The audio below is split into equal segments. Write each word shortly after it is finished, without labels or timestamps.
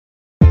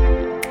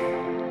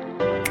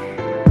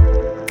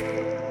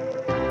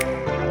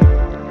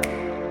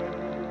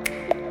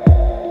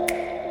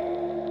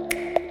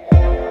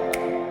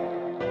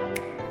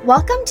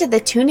Welcome to the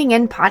Tuning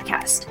In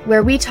podcast,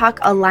 where we talk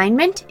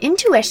alignment,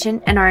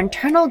 intuition, and our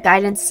internal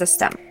guidance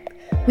system.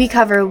 We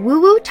cover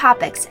woo-woo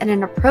topics in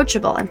an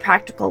approachable and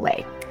practical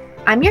way.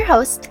 I'm your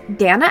host,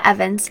 Dana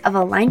Evans of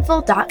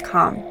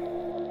Alignful.com.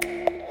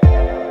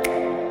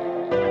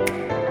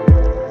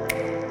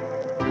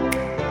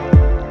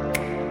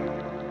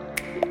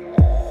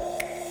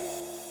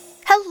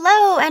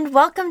 Hello, and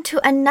welcome to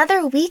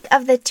another week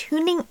of the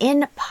Tuning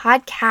In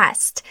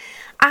podcast.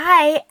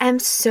 I am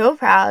so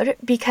proud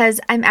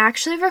because I'm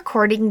actually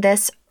recording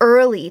this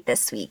early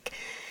this week.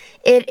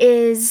 It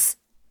is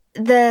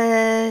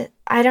I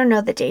don't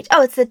know the date.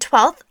 Oh, it's the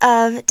 12th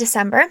of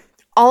December.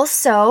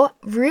 Also,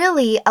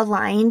 really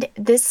aligned,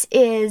 this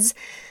is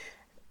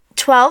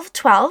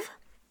 12/12,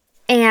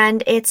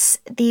 and it's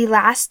the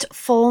last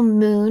full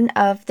moon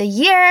of the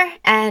year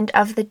and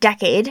of the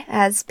decade,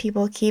 as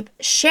people keep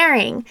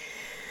sharing.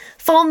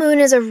 Full moon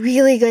is a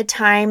really good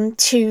time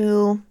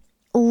to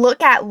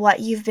look at what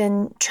you've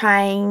been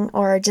trying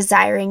or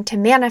desiring to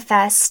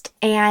manifest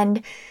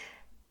and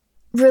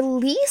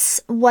release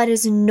what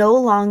is no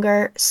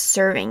longer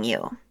serving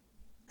you.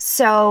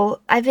 So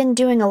I've been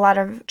doing a lot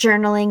of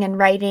journaling and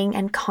writing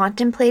and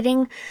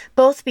contemplating,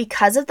 both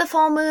because of the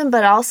full moon,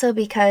 but also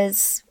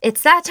because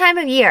it's that time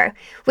of year,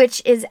 which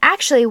is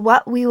actually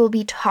what we will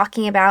be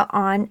talking about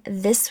on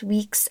this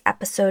week's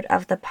episode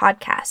of the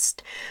podcast.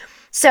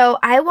 So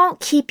I won't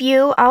keep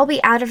you. I'll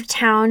be out of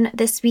town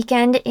this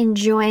weekend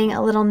enjoying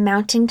a little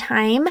mountain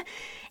time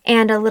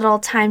and a little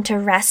time to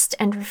rest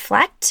and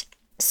reflect.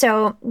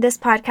 So this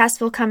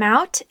podcast will come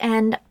out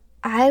and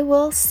I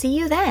will see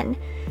you then.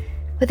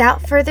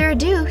 Without further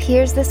ado,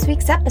 here's this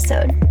week's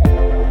episode.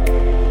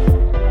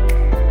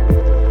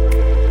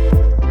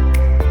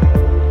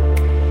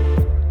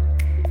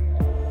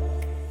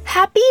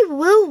 Happy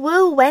Woo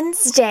Woo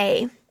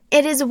Wednesday!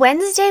 It is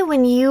Wednesday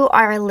when you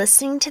are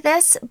listening to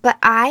this, but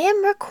I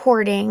am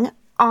recording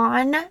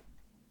on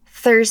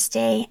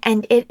Thursday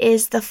and it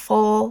is the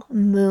full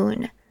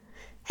moon.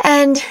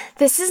 And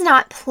this is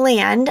not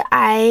planned.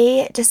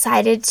 I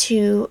decided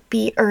to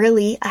be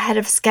early ahead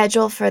of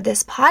schedule for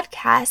this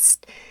podcast,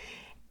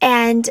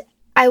 and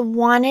I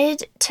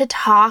wanted to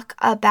talk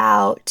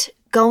about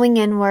going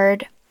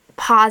inward,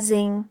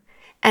 pausing,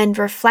 and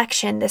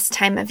reflection this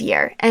time of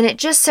year. And it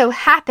just so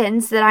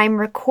happens that I'm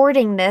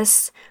recording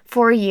this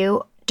for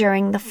you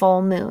during the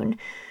full moon,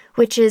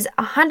 which is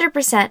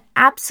 100%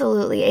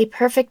 absolutely a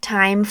perfect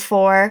time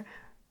for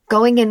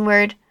going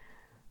inward,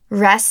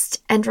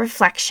 rest and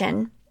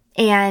reflection,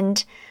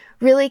 and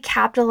really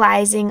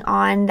capitalizing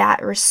on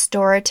that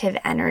restorative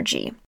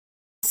energy.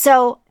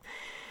 So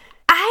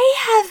I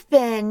have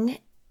been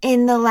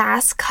in the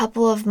last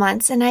couple of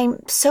months, and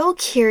I'm so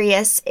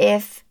curious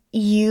if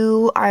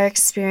you are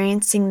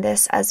experiencing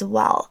this as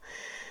well.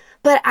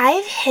 But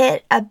I've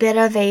hit a bit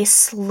of a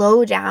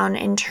slowdown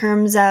in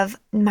terms of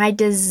my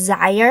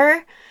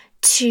desire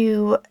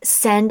to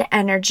send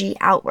energy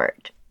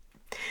outward.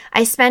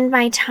 I spend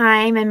my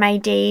time and my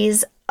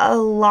days a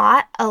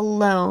lot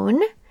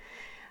alone.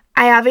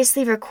 I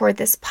obviously record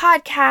this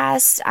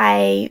podcast.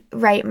 I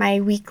write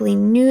my weekly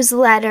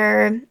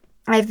newsletter.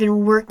 I've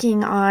been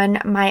working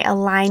on my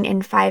Align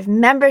in 5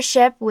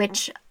 membership,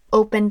 which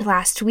opened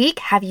last week.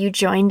 Have you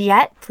joined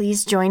yet?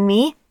 Please join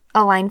me,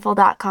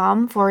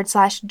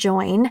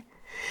 alignful.com/join.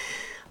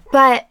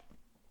 But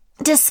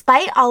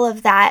despite all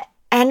of that,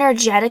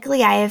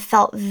 energetically, I have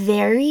felt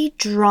very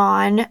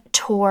drawn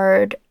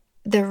toward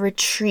the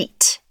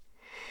retreat,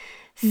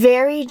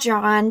 very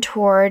drawn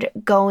toward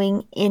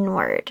going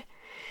inward.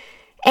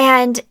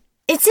 And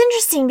it's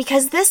interesting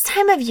because this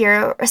time of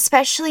year,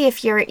 especially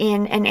if you're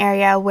in an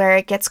area where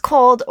it gets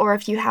cold or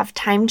if you have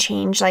time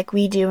change like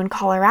we do in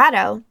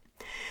Colorado,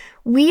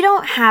 we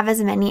don't have as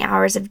many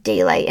hours of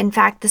daylight. In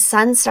fact, the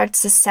sun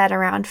starts to set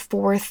around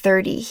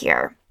 4:30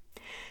 here.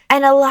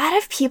 And a lot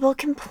of people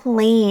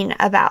complain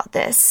about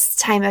this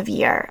time of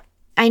year.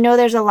 I know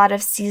there's a lot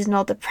of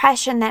seasonal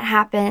depression that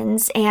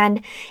happens,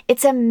 and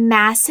it's a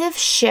massive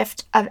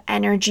shift of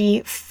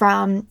energy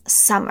from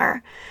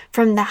summer,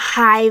 from the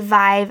high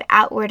vibe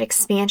outward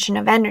expansion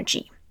of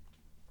energy.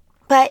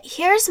 But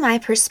here's my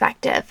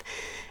perspective,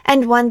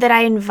 and one that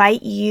I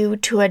invite you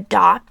to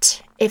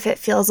adopt if it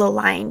feels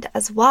aligned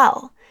as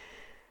well.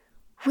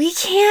 We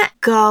can't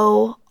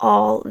go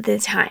all the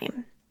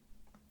time.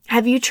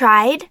 Have you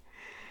tried?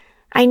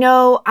 I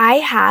know I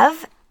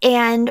have,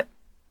 and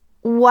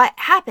what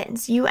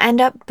happens? You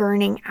end up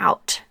burning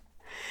out.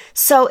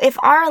 So if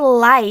our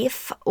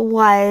life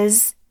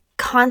was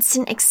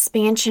constant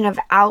expansion of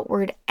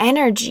outward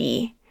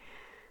energy,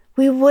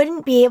 we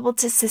wouldn't be able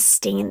to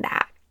sustain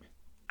that.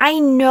 I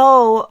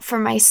know for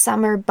my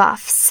summer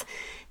buffs,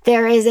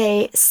 there is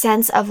a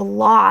sense of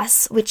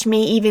loss, which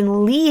may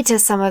even lead to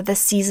some of the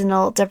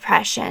seasonal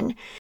depression,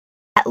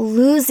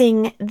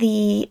 losing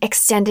the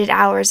extended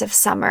hours of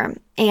summer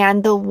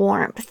and the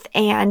warmth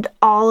and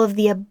all of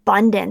the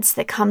abundance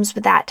that comes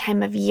with that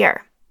time of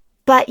year.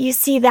 But you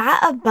see,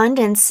 that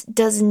abundance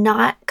does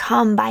not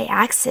come by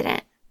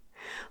accident.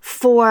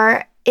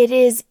 For it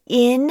is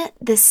in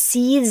the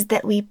seeds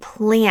that we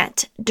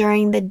plant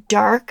during the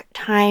dark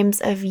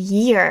times of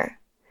year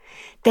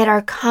that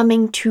are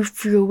coming to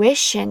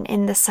fruition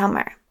in the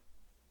summer.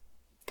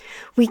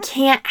 We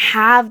can't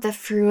have the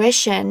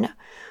fruition,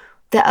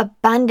 the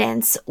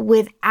abundance,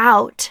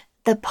 without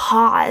the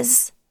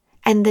pause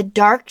and the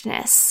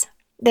darkness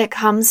that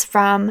comes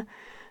from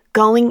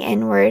going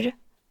inward,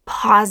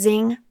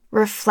 pausing,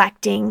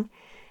 reflecting,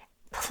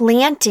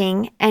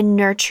 planting, and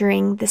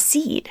nurturing the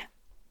seed.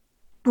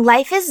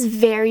 Life is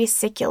very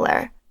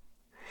secular.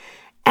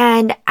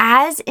 And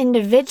as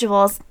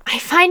individuals, I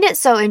find it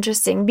so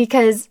interesting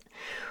because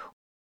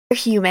we're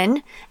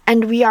human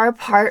and we are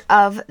part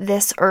of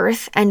this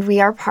earth and we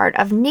are part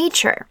of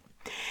nature.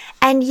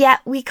 And yet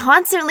we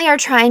constantly are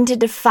trying to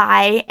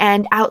defy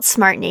and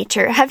outsmart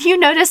nature. Have you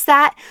noticed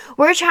that?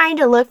 We're trying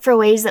to look for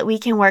ways that we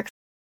can work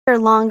faster,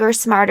 longer,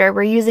 smarter.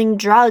 We're using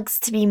drugs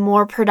to be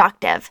more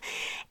productive.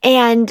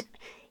 And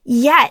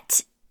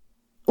yet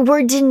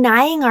we're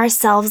denying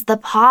ourselves the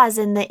pause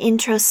and the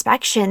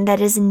introspection that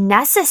is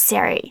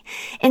necessary.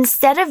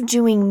 Instead of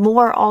doing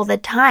more all the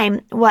time,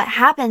 what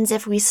happens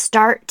if we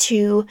start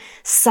to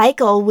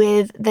cycle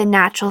with the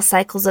natural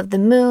cycles of the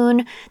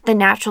moon, the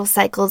natural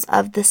cycles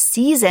of the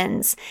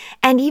seasons,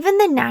 and even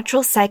the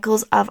natural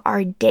cycles of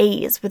our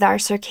days with our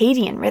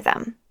circadian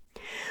rhythm?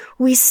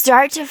 We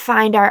start to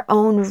find our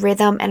own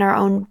rhythm and our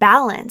own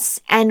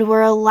balance, and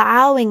we're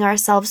allowing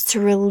ourselves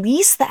to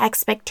release the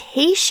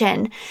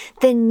expectation,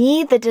 the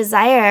need, the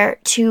desire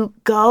to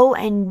go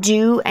and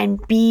do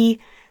and be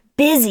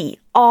busy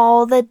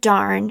all the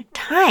darn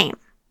time.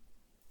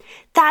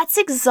 That's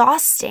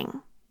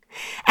exhausting.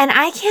 And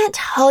I can't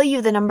tell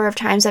you the number of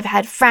times I've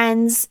had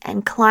friends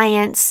and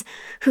clients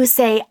who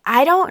say,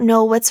 I don't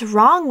know what's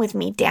wrong with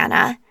me,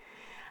 Dana.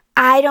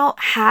 I don't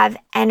have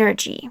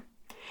energy.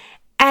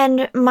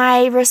 And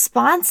my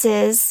response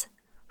is,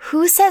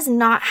 who says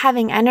not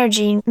having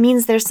energy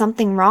means there's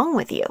something wrong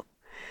with you?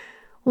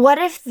 What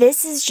if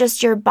this is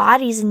just your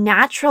body's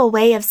natural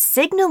way of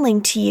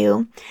signaling to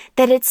you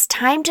that it's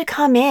time to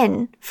come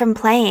in from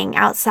playing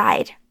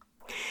outside?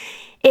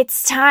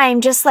 It's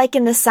time, just like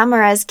in the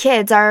summer as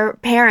kids, our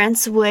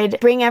parents would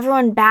bring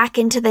everyone back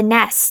into the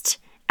nest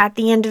at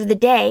the end of the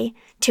day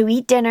to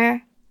eat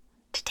dinner,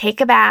 to take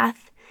a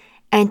bath,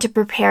 and to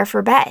prepare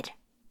for bed.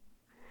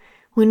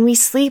 When we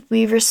sleep,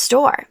 we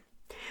restore.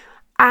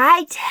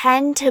 I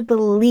tend to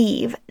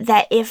believe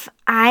that if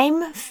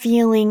I'm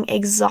feeling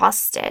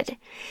exhausted,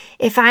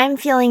 if I'm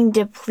feeling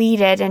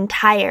depleted and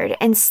tired,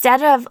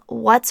 instead of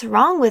what's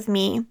wrong with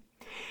me,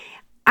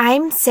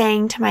 I'm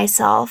saying to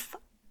myself,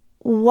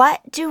 what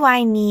do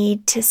I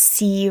need to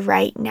see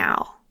right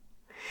now?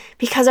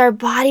 Because our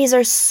bodies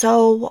are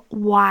so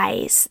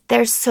wise.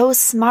 They're so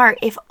smart.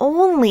 If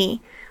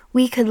only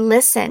we could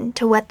listen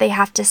to what they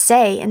have to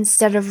say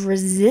instead of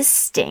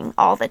resisting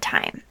all the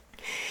time.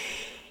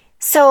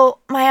 So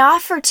my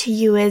offer to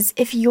you is,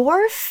 if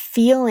you're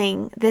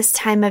feeling this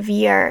time of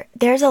year,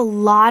 there's a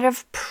lot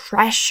of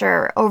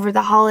pressure over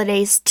the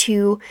holidays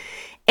to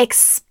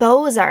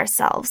expose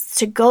ourselves,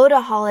 to go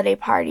to holiday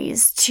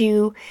parties,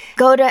 to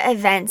go to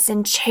events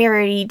and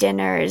charity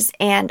dinners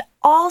and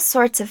all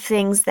sorts of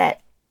things that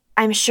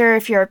I'm sure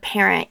if you're a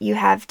parent, you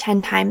have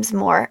 10 times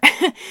more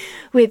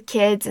with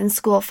kids and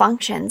school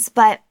functions.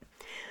 But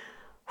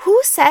who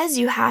says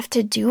you have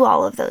to do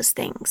all of those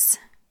things?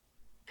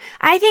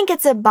 I think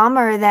it's a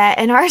bummer that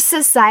in our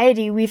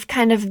society, we've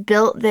kind of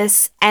built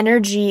this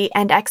energy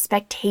and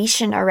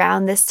expectation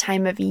around this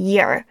time of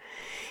year,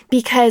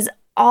 because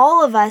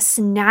all of us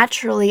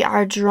naturally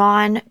are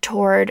drawn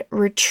toward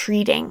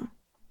retreating,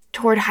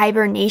 toward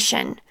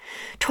hibernation,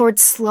 toward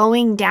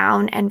slowing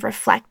down and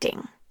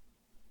reflecting.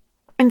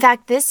 In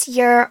fact, this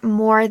year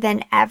more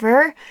than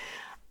ever,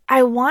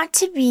 I want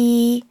to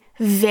be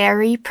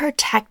very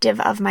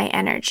protective of my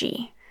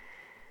energy.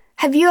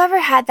 Have you ever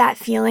had that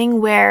feeling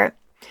where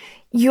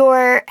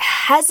you're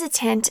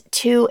hesitant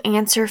to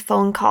answer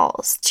phone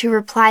calls, to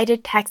reply to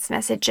text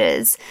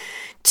messages,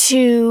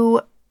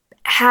 to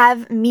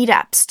have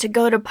meetups, to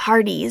go to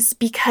parties,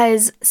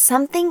 because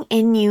something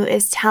in you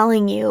is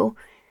telling you,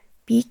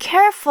 be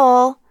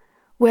careful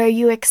where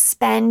you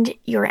expend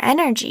your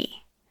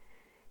energy,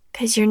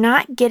 because you're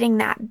not getting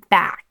that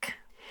back.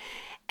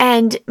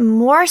 And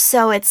more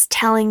so, it's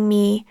telling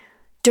me,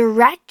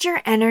 direct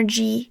your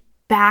energy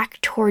back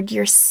toward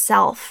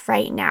yourself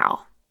right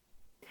now.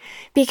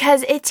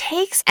 Because it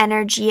takes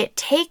energy, it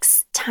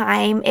takes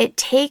time, it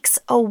takes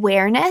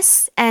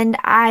awareness, and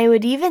I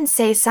would even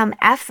say some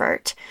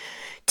effort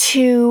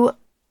to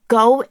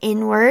go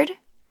inward,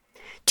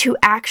 to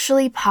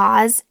actually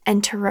pause,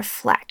 and to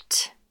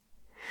reflect.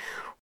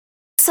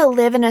 We also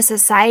live in a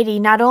society,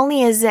 not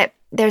only is it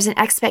there's an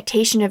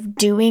expectation of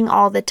doing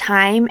all the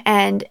time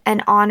and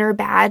an honor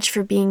badge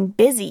for being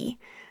busy,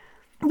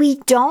 we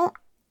don't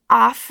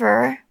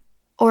offer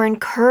or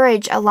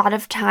encourage a lot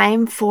of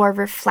time for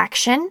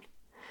reflection,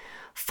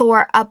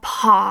 for a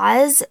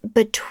pause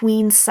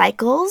between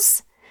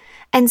cycles,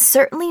 and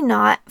certainly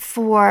not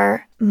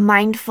for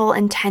mindful,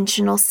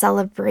 intentional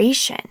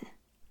celebration.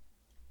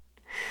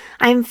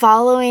 I'm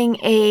following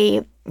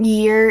a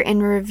year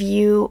in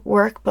review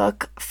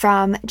workbook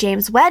from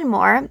James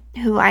Wedmore,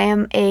 who I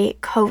am a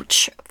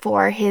coach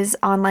for his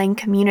online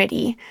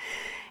community.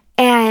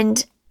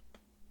 And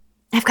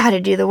I've got to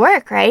do the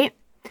work, right?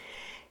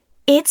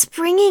 It's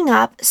bringing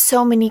up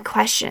so many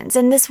questions.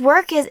 And this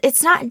work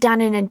it's not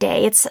done in a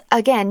day. It's,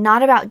 again,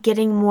 not about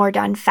getting more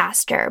done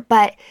faster,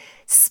 but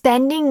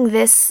spending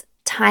this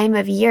time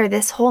of year,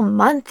 this whole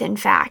month, in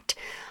fact,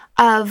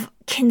 of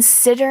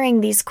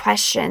considering these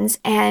questions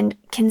and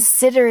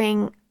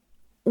considering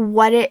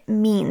what it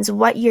means,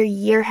 what your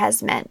year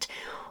has meant,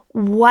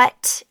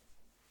 what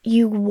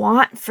you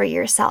want for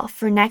yourself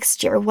for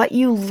next year, what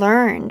you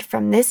learned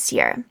from this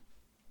year.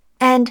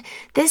 And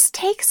this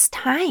takes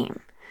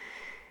time.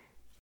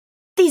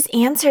 These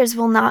answers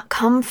will not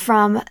come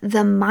from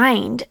the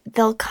mind.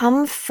 They'll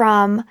come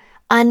from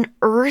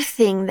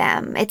unearthing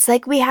them. It's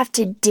like we have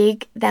to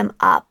dig them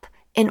up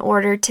in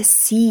order to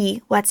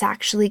see what's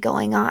actually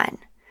going on.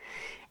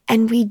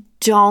 And we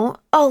don't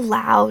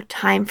allow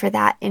time for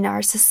that in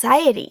our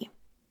society.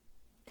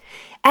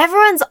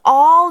 Everyone's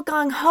all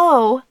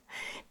gung-ho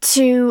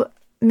to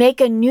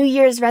make a New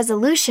Year's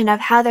resolution of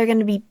how they're going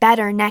to be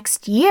better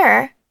next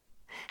year,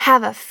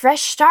 have a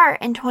fresh start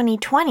in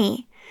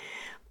 2020.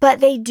 But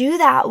they do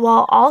that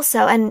while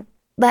also, and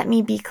let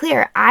me be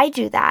clear, I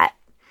do that,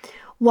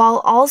 while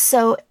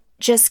also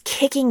just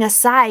kicking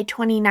aside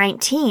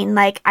 2019,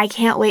 like I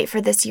can't wait for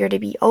this year to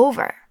be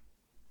over.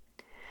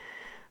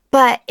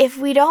 But if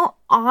we don't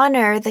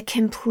honor the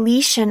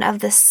completion of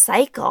the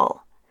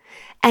cycle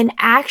and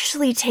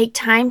actually take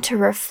time to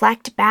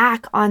reflect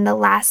back on the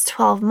last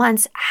 12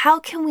 months, how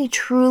can we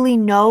truly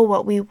know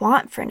what we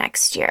want for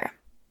next year?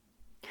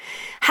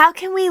 How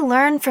can we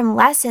learn from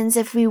lessons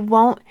if we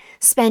won't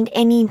spend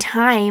any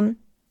time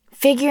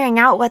figuring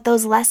out what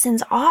those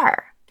lessons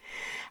are?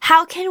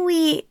 How can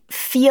we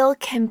feel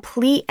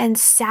complete and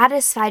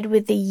satisfied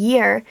with the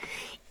year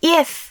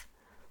if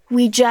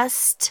we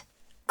just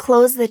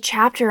close the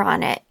chapter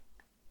on it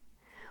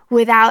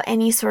without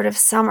any sort of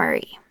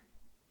summary?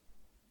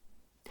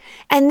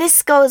 And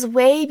this goes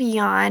way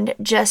beyond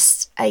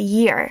just a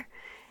year.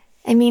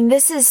 I mean,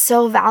 this is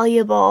so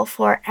valuable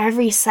for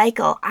every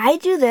cycle. I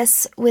do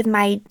this with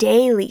my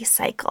daily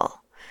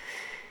cycle.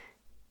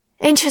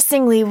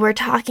 Interestingly, we're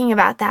talking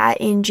about that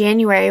in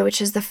January,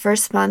 which is the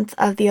first month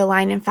of the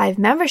Align in 5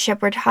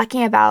 membership. We're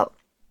talking about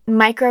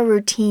micro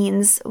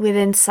routines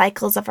within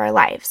cycles of our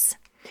lives,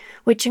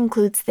 which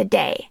includes the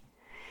day.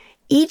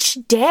 Each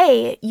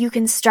day, you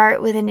can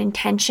start with an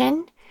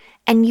intention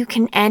and you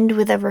can end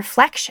with a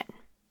reflection.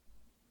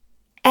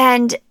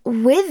 And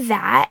with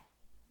that,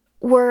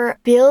 we're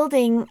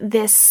building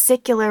this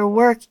secular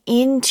work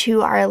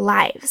into our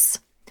lives.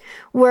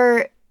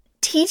 We're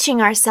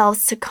teaching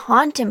ourselves to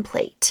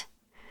contemplate,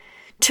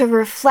 to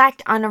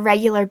reflect on a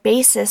regular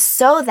basis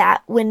so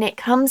that when it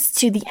comes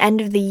to the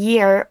end of the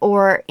year,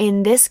 or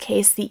in this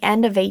case, the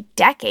end of a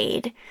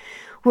decade,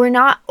 we're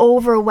not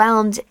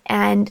overwhelmed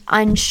and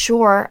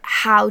unsure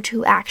how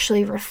to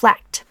actually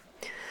reflect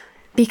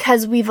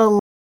because we've allowed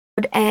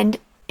and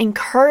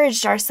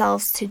encouraged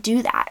ourselves to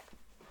do that.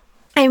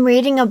 I'm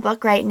reading a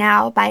book right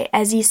now by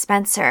Ezzy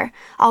Spencer.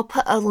 I'll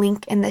put a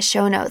link in the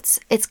show notes.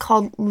 It's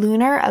called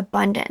Lunar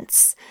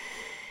Abundance.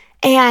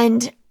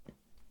 And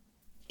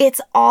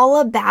it's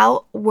all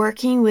about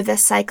working with the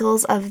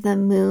cycles of the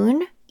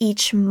moon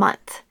each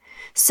month.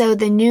 So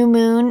the new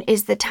moon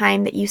is the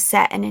time that you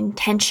set an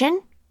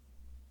intention.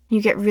 You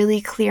get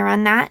really clear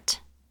on that.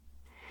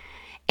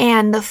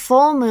 And the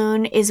full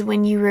moon is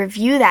when you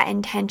review that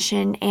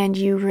intention and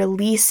you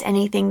release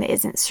anything that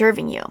isn't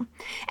serving you.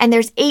 And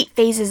there's 8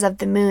 phases of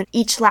the moon.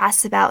 Each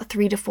lasts about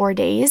 3 to 4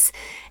 days.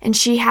 And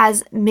she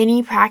has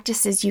many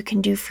practices you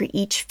can do for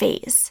each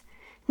phase.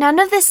 None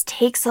of this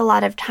takes a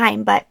lot of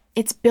time, but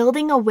it's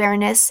building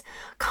awareness,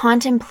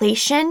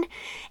 contemplation,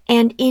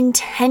 and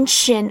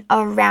intention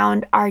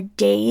around our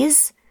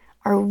days,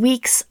 our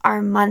weeks,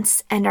 our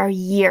months, and our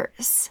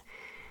years.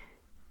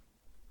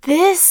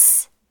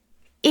 This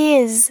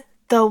is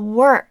the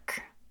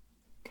work.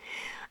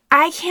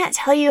 I can't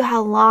tell you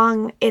how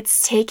long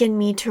it's taken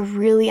me to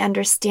really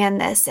understand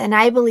this, and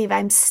I believe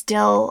I'm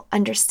still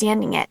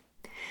understanding it.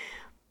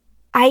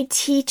 I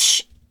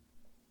teach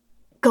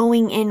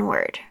going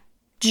inward,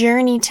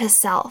 journey to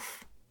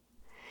self,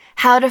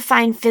 how to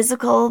find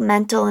physical,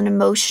 mental, and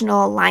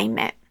emotional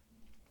alignment.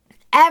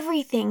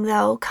 Everything,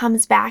 though,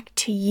 comes back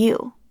to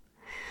you.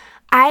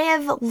 I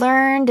have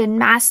learned and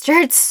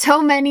mastered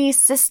so many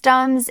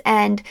systems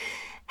and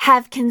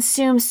have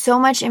consumed so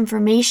much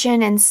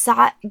information and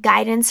sought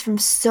guidance from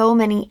so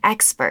many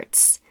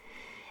experts.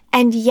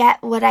 And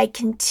yet what I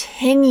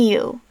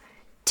continue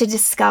to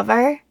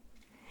discover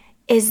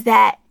is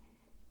that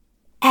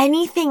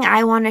anything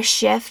I want to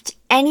shift,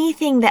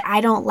 anything that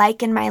I don't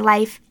like in my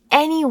life,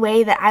 any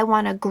way that I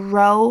want to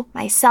grow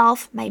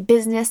myself, my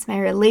business, my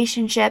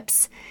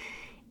relationships,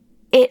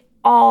 it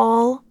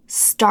all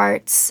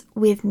starts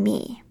with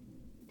me.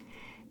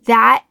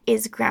 That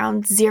is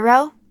ground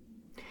zero.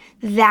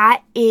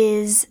 That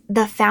is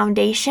the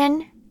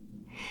foundation.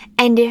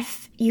 And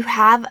if you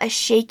have a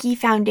shaky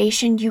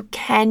foundation, you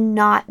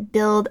cannot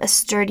build a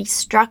sturdy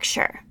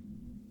structure.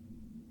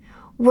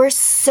 We're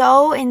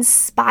so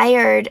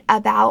inspired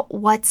about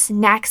what's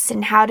next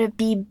and how to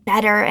be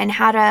better and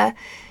how to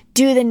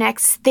do the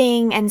next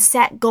thing and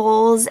set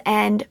goals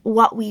and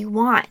what we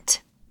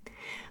want.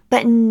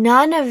 But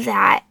none of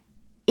that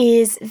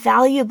is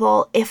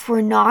valuable if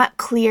we're not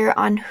clear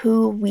on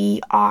who we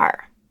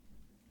are.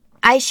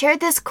 I shared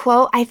this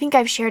quote, I think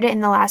I've shared it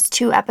in the last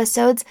 2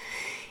 episodes,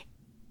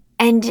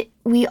 and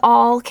we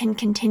all can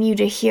continue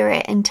to hear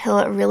it until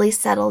it really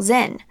settles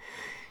in.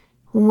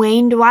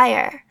 Wayne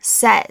Dwyer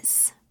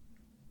says,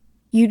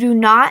 "You do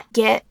not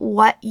get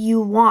what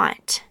you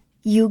want,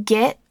 you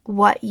get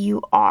what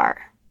you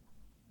are."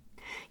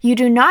 You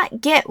do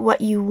not get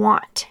what you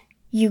want,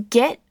 you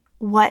get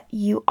what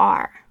you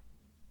are.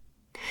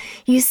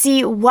 You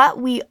see, what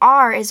we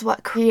are is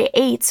what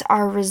creates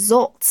our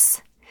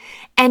results.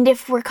 And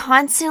if we're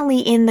constantly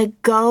in the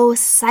go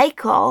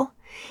cycle,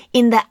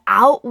 in the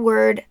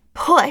outward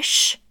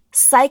push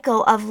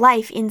cycle of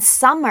life in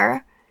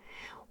summer,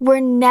 we're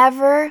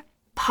never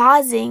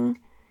pausing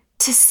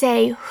to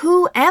say,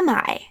 who am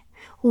I?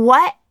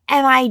 What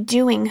am I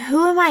doing?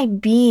 Who am I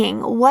being?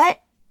 What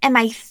am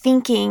I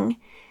thinking?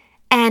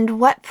 And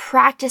what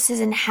practices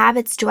and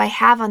habits do I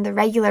have on the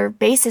regular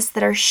basis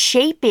that are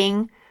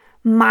shaping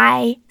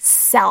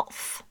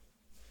myself?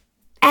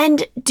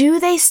 And do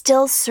they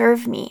still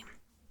serve me?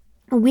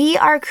 We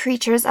are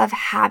creatures of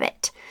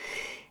habit.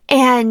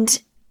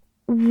 And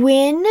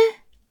when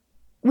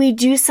we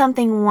do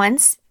something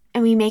once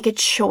and we make a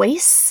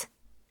choice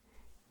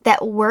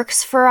that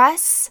works for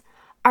us,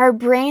 our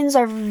brains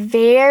are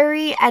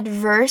very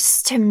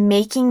adverse to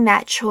making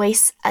that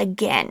choice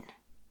again.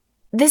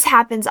 This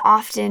happens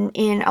often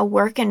in a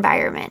work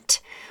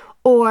environment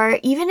or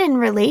even in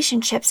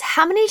relationships.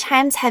 How many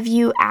times have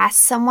you asked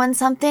someone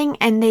something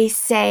and they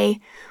say,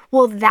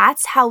 well,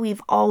 that's how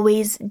we've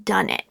always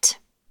done it?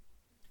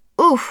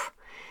 Oof,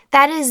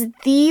 that is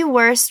the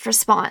worst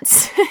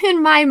response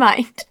in my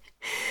mind.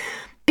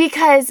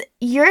 Because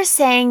you're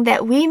saying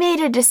that we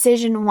made a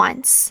decision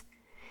once.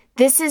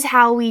 This is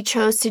how we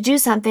chose to do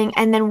something,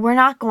 and then we're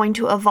not going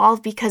to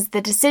evolve because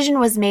the decision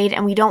was made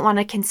and we don't want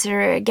to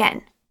consider it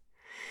again.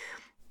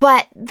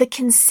 But the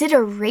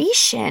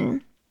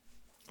consideration,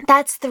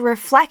 that's the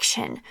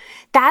reflection.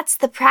 That's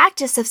the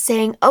practice of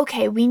saying,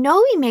 okay, we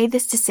know we made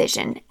this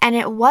decision and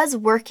it was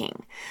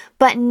working,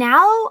 but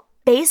now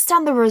based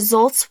on the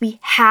results we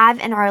have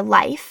in our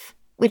life,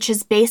 which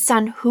is based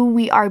on who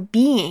we are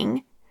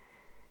being,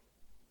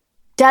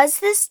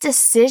 does this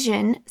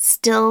decision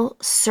still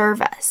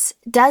serve us?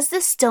 Does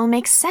this still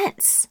make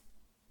sense?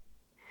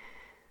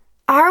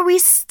 Are we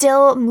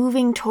still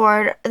moving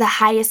toward the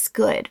highest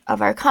good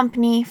of our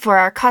company, for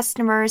our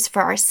customers,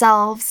 for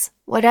ourselves,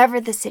 whatever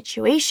the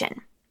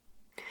situation?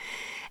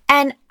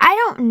 And I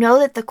don't know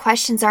that the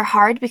questions are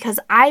hard because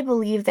I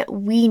believe that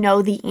we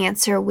know the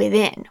answer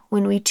within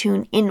when we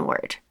tune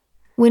inward,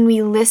 when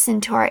we listen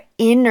to our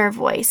inner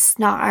voice,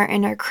 not our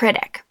inner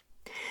critic.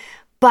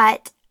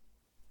 But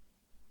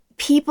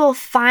people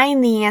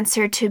find the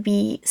answer to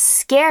be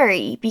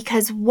scary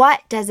because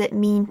what does it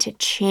mean to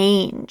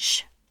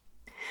change?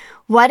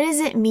 What does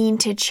it mean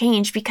to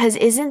change? Because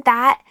isn't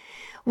that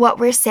what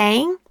we're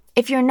saying?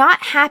 If you're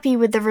not happy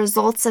with the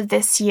results of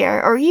this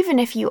year, or even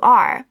if you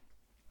are,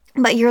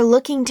 but you're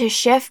looking to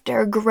shift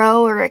or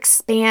grow or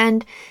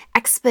expand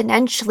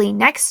exponentially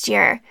next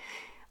year,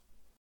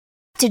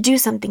 to do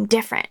something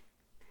different,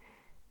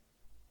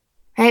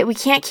 right? We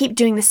can't keep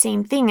doing the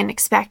same thing and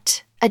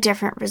expect a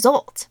different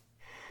result.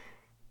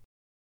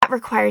 That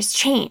requires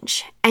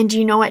change. And do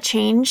you know what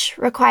change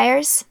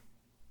requires?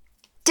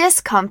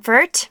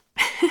 Discomfort.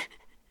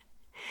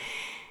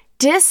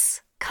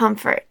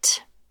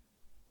 Discomfort.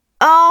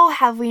 Oh,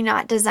 have we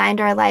not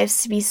designed our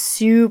lives to be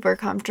super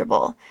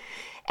comfortable?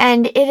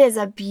 And it is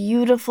a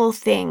beautiful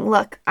thing.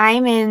 Look,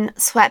 I'm in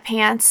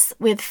sweatpants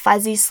with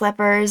fuzzy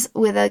slippers,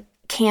 with a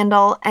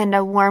candle and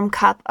a warm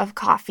cup of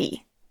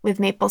coffee with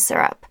maple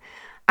syrup.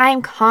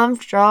 I'm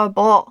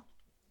comfortable.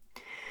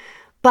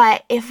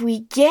 But if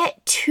we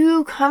get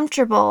too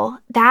comfortable,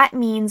 that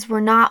means we're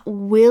not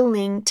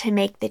willing to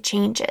make the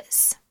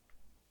changes.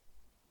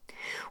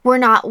 We're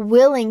not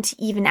willing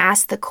to even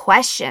ask the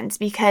questions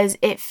because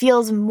it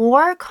feels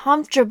more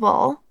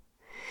comfortable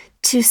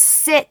to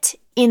sit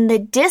in the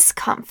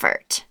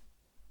discomfort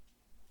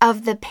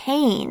of the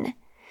pain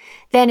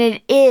than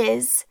it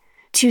is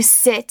to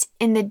sit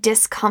in the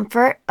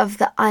discomfort of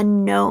the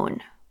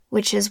unknown,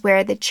 which is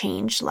where the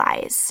change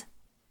lies.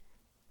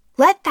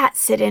 Let that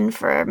sit in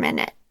for a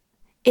minute.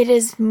 It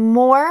is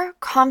more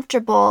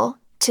comfortable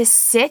to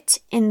sit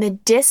in the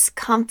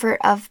discomfort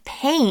of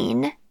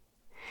pain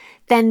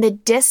than the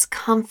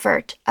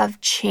discomfort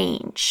of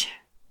change,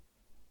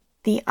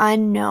 the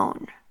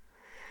unknown.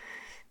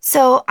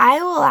 So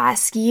I will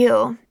ask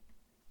you,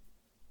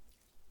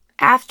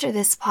 after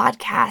this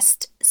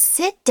podcast,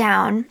 sit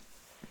down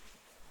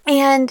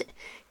and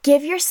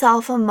give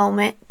yourself a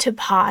moment to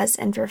pause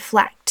and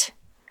reflect.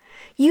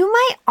 You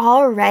might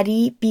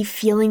already be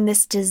feeling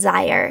this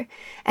desire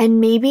and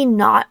maybe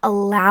not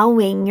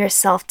allowing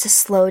yourself to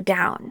slow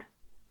down.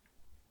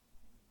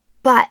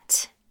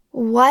 But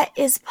what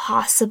is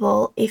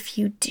possible if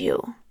you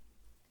do?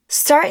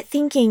 Start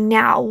thinking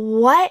now,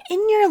 what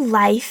in your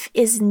life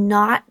is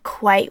not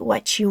quite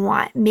what you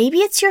want? Maybe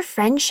it's your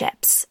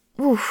friendships.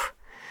 Oof,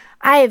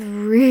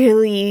 I've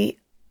really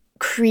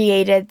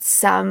created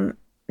some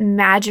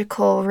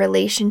magical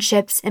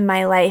relationships in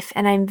my life,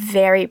 and I'm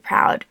very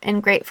proud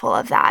and grateful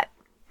of that.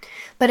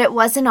 But it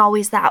wasn't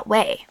always that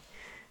way.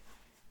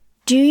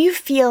 Do you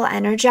feel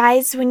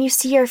energized when you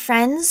see your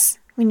friends,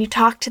 when you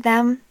talk to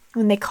them,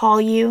 when they call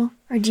you,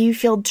 or do you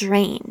feel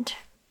drained?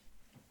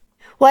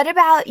 What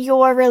about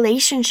your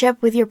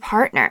relationship with your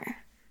partner?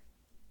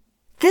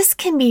 This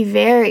can be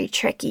very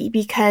tricky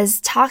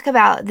because talk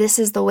about this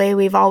is the way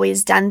we've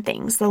always done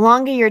things. The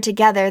longer you're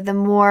together, the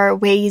more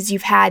ways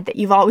you've had that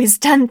you've always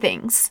done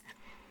things.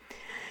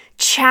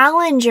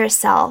 Challenge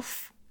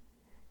yourself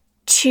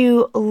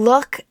to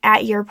look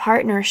at your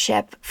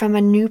partnership from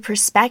a new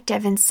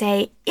perspective and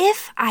say,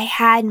 if I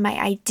had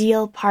my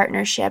ideal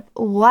partnership,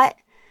 what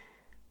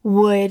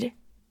would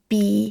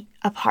be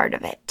a part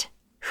of it?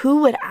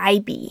 Who would I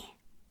be?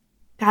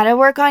 Gotta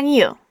work on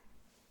you.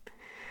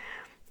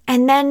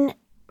 And then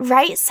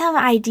write some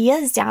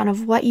ideas down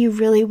of what you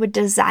really would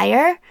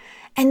desire,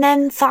 and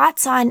then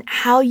thoughts on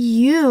how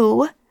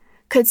you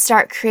could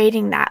start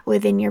creating that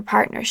within your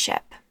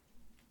partnership.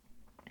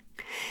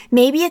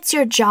 Maybe it's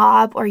your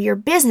job or your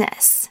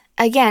business.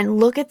 Again,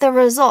 look at the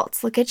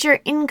results, look at your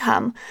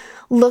income,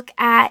 look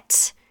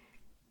at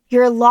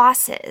your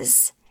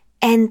losses,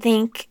 and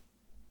think,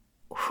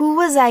 who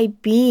was I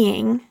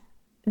being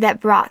that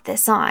brought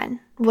this on?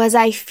 Was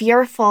I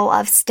fearful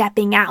of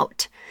stepping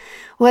out?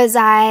 Was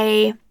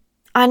I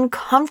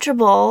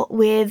uncomfortable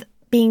with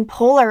being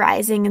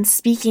polarizing and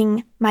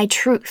speaking my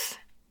truth?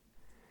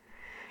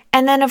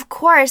 And then, of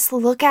course,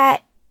 look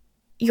at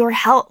your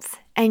health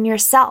and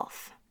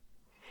yourself.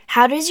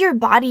 How does your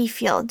body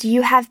feel? Do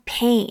you have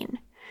pain?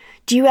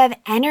 Do you have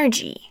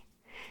energy?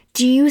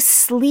 Do you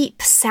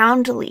sleep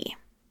soundly?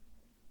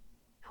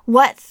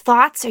 What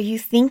thoughts are you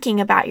thinking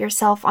about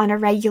yourself on a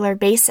regular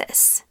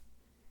basis?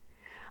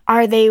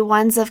 Are they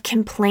ones of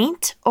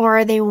complaint or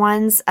are they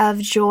ones of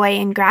joy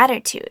and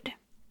gratitude?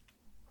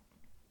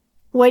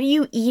 What are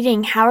you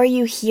eating? How are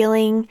you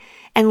healing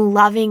and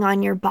loving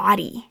on your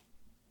body?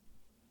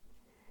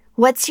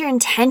 What's your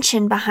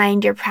intention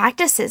behind your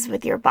practices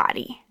with your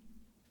body?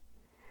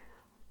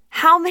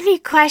 How many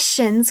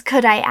questions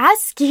could I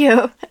ask you?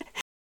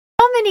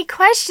 How many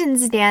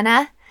questions,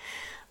 Dana?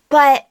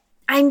 But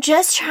I'm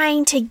just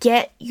trying to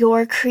get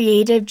your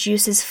creative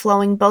juices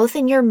flowing both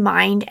in your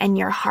mind and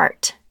your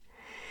heart.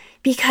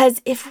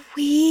 Because if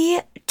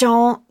we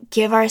don't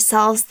give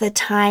ourselves the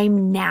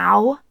time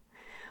now,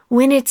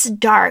 when it's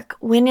dark,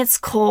 when it's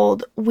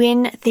cold,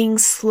 when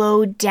things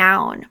slow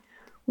down,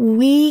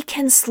 we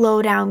can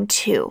slow down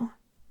too.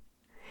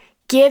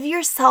 Give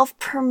yourself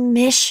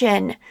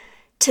permission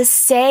to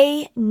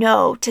say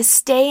no, to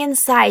stay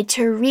inside,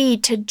 to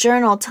read, to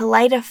journal, to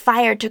light a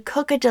fire, to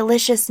cook a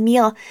delicious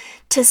meal,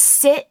 to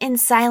sit in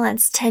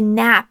silence, to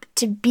nap,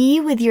 to be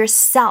with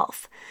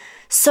yourself,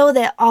 so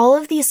that all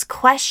of these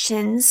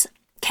questions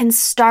can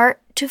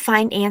start to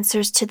find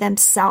answers to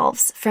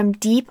themselves from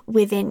deep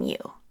within you.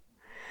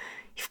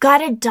 You've got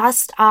to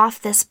dust off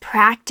this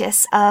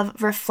practice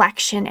of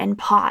reflection and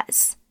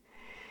pause.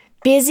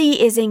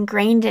 Busy is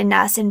ingrained in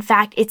us. In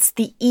fact, it's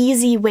the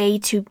easy way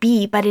to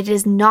be, but it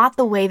is not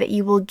the way that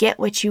you will get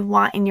what you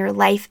want in your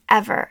life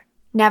ever.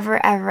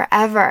 Never, ever,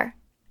 ever.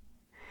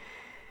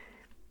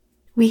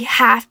 We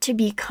have to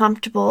be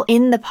comfortable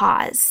in the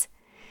pause,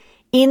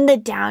 in the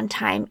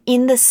downtime,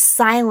 in the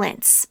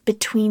silence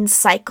between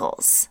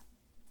cycles.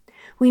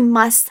 We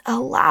must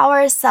allow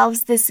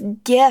ourselves this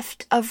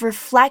gift of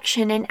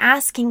reflection and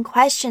asking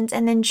questions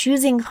and then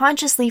choosing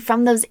consciously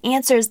from those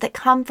answers that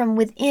come from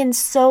within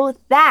so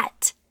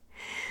that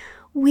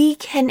we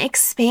can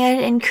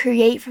expand and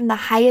create from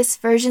the highest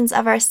versions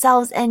of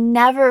ourselves and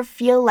never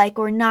feel like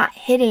we're not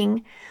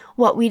hitting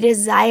what we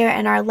desire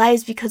in our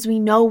lives, because we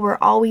know we're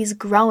always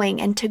growing,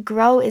 and to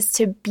grow is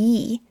to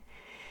be.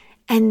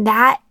 And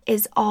that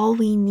is all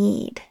we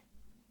need.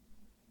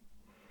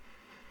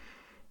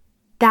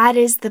 That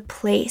is the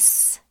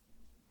place.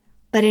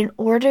 But in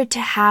order to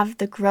have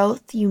the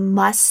growth, you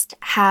must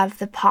have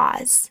the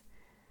pause,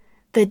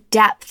 the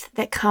depth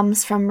that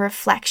comes from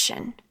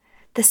reflection,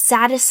 the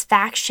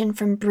satisfaction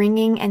from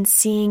bringing and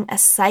seeing a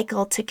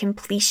cycle to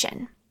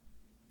completion,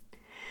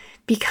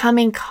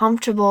 becoming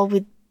comfortable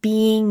with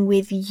being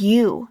with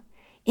you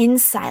in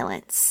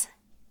silence,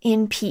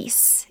 in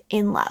peace,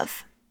 in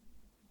love.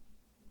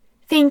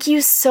 Thank you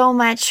so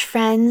much,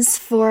 friends,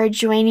 for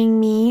joining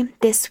me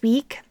this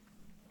week.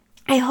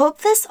 I hope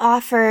this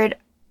offered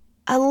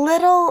a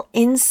little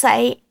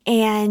insight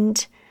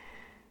and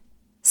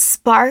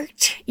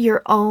sparked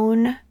your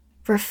own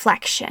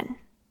reflection,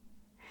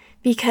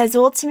 because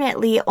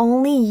ultimately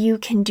only you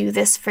can do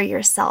this for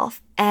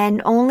yourself,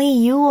 and only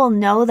you will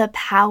know the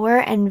power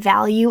and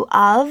value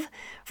of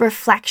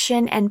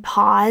reflection and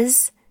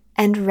pause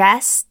and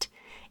rest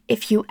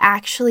if you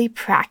actually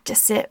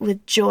practice it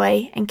with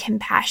joy and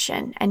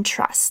compassion and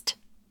trust.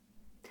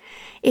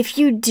 If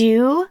you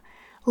do,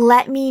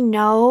 let me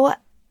know.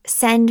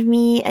 Send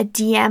me a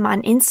DM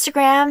on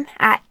Instagram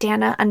at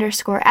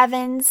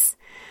Dana_Evans.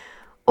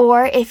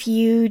 Or if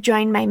you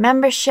join my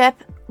membership,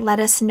 let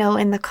us know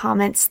in the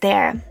comments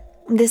there.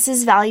 This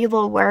is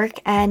valuable work,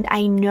 and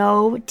I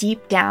know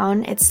deep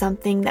down it's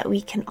something that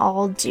we can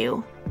all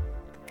do.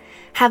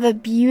 Have a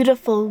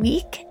beautiful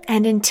week,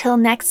 and until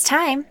next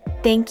time,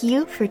 thank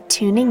you for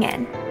tuning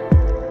in.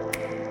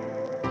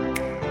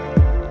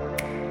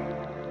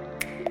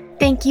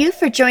 Thank you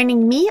for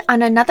joining me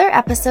on another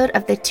episode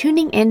of the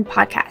Tuning In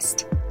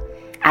podcast.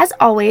 As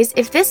always,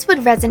 if this would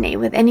resonate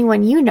with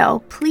anyone you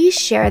know, please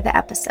share the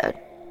episode.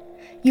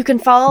 You can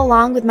follow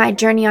along with my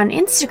journey on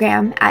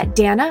Instagram at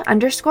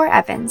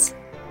Dana_Evans,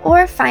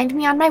 or find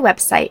me on my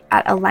website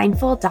at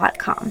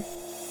alignful.com.